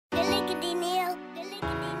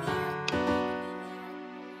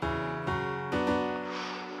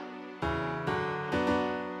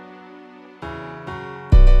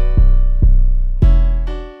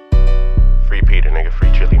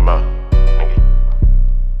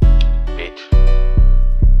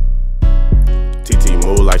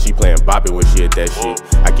poppin' when she at that shit.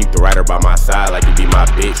 I keep the rider by my side like he be my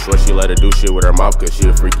bitch. Sure she let her do shit with her mouth cause she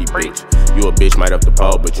a freaky bitch. You a bitch might up the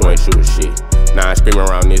pole but you ain't shootin' shit. Now I scream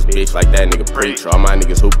around this bitch like that nigga preach. All my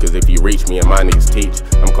niggas hoop cause if he reach me and my niggas teach.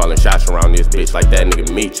 I'm calling shots around this bitch like that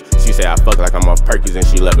nigga Meech. She say I fuck like I'm off Perkies and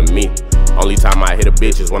she loving me. Only time I hit a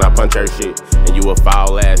bitch is when I punch her shit. And you a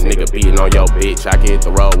foul ass nigga beating on your bitch. I can hit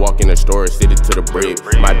the road, walk in the store, sit it to the brick.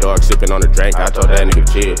 My dog sipping on the drink, I told that nigga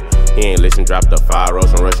chill. He ain't listen, drop the 5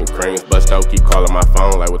 rolls and Russian creams. Bust out, keep calling my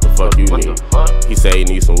phone like what the fuck you need. He say he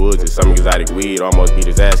need some woods and some exotic weed. Almost beat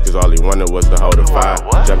his ass cause all he wanted was to hold a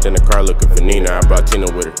 5. Jumped in the car looking for Nina, I brought Tina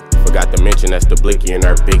with her. Forgot to mention that's the blicky and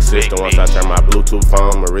her big sister. Once I turn my Bluetooth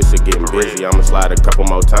on, Marissa getting busy. I'ma slide a couple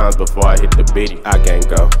more times before I hit the biddy. I can't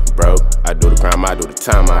go broke, I do the crime, I do the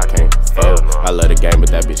time, I can't fuck. I love the game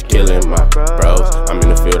but that bitch killing my bros. I'm in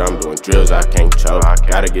the field, I'm doing drills, I can't choke.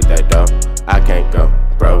 Gotta get that dough, I can't go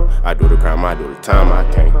broke. I do the crime, I do the time, I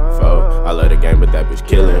can't fuck. I love the game but that bitch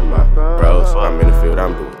killing my bros. I'm in the field,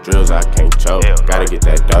 I'm doing drills, I can't choke. Gotta get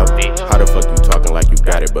that dough. How the fuck you talking like you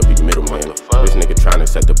got it but be middleman? This nigga tryna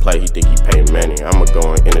set the play, he think he paying money. I'ma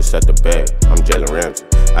go and intercept the bag, I'm Jalen Ramsey.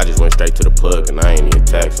 I just went straight to the plug and I ain't even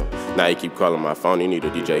text him. Now he keep calling my phone, he need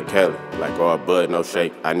a DJ Kelly. Like, oh, bud, no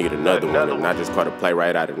shake, I need another one. And I just caught a play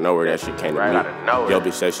right out of nowhere, that shit came to me. Yo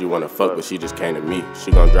bitch said she wanna fuck, but she just came to me.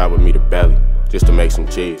 She gon' drive with me to Belly, just to make some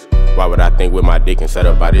cheese. Why would I think with my dick and set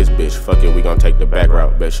up by this bitch? Fuck it, we gon' take the back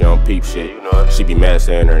route, bet she don't peep shit. She be mad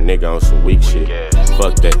saying her nigga on some weak shit.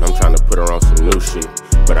 Fuck that, I'm tryna put her on some new shit.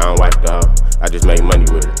 But I don't wipe the hoe, I just make money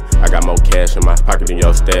with her. I got more cash in my pocket than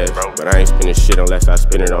your stash, but I ain't spending shit unless I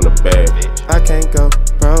spend it on the bag. I can't go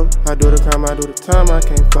bro, I do the crime, I do the time, I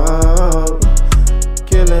can't fall.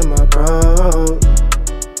 Killing my bro.